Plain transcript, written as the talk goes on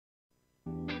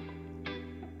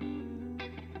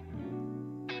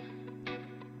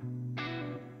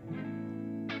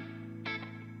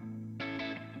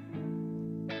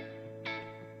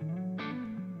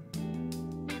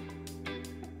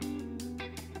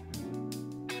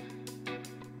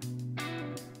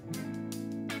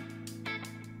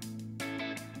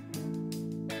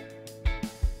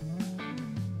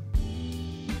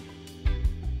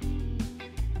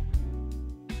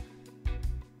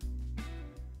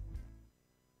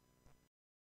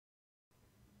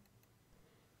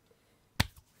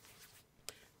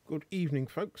Good evening,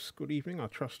 folks. Good evening. I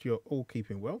trust you're all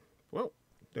keeping well. Well,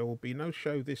 there will be no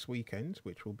show this weekend,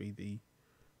 which will be the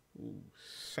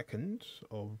 2nd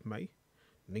of May.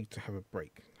 Need to have a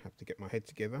break. Have to get my head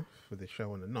together for the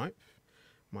show on the 9th.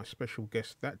 My special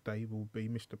guest that day will be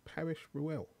Mr. Parish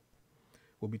Ruel.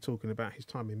 We'll be talking about his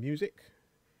time in music,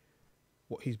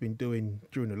 what he's been doing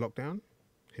during the lockdown,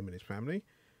 him and his family,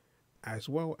 as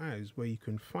well as where you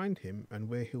can find him and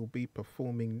where he'll be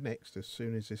performing next as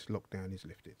soon as this lockdown is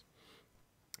lifted.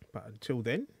 But until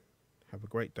then, have a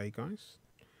great day, guys.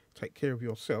 Take care of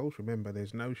yourselves. Remember,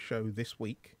 there's no show this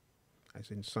week, as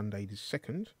in Sunday the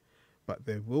 2nd, but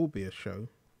there will be a show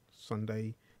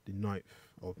Sunday the 9th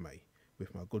of May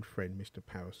with my good friend Mr.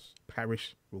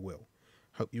 Parish Ruel.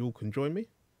 Hope you all can join me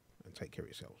and take care of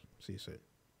yourselves. See you soon.